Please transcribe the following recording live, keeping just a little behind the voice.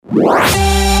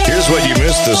Here's what you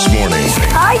missed this morning.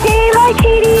 Hi, Dave. Hi,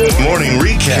 Katie. Morning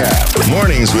recap.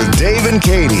 Mornings with Dave and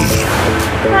Katie.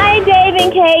 Hi, Dave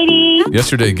and Katie.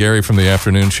 Yesterday, Gary from the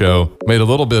afternoon show made a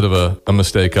little bit of a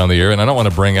mistake on the air, and I don't want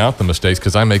to bring out the mistakes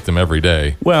because I make them every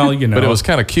day. Well, you know. But it was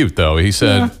kind of cute, though. He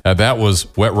said that was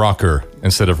Wet Rocker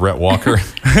instead of Rhett Walker.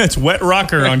 It's Wet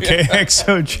Rocker on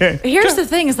KXOJ. Here's the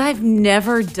thing is I've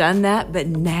never done that, but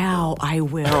now I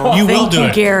will. You will Thank do you,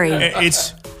 it. Gary.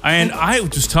 And I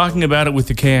was talking about it with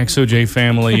the KXOJ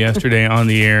family yesterday on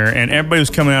the air, and everybody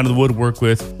was coming out of the woodwork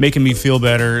with making me feel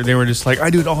better. They were just like, I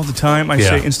do it all the time. I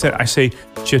say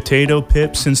potato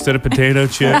pips instead of potato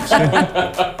chips.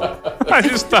 I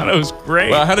just thought it was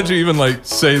great. Well, how did you even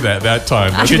say that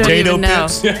time? I don't Potato even know.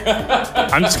 pips.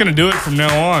 I'm just gonna do it from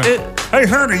now on. Hey,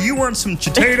 honey, you want some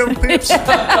potato pips?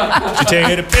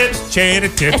 Potato pips, potato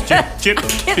tips, chip,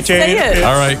 potato say it. pips.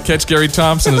 All right, catch Gary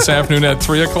Thompson this afternoon at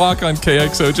 3 o'clock on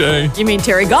KXOJ. You mean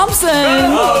Terry Gompson?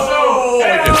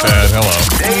 It's hello.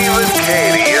 Dave and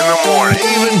Katie in the morning.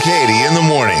 Dave and Katie in the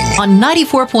morning. On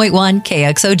 94.1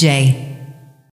 KXOJ.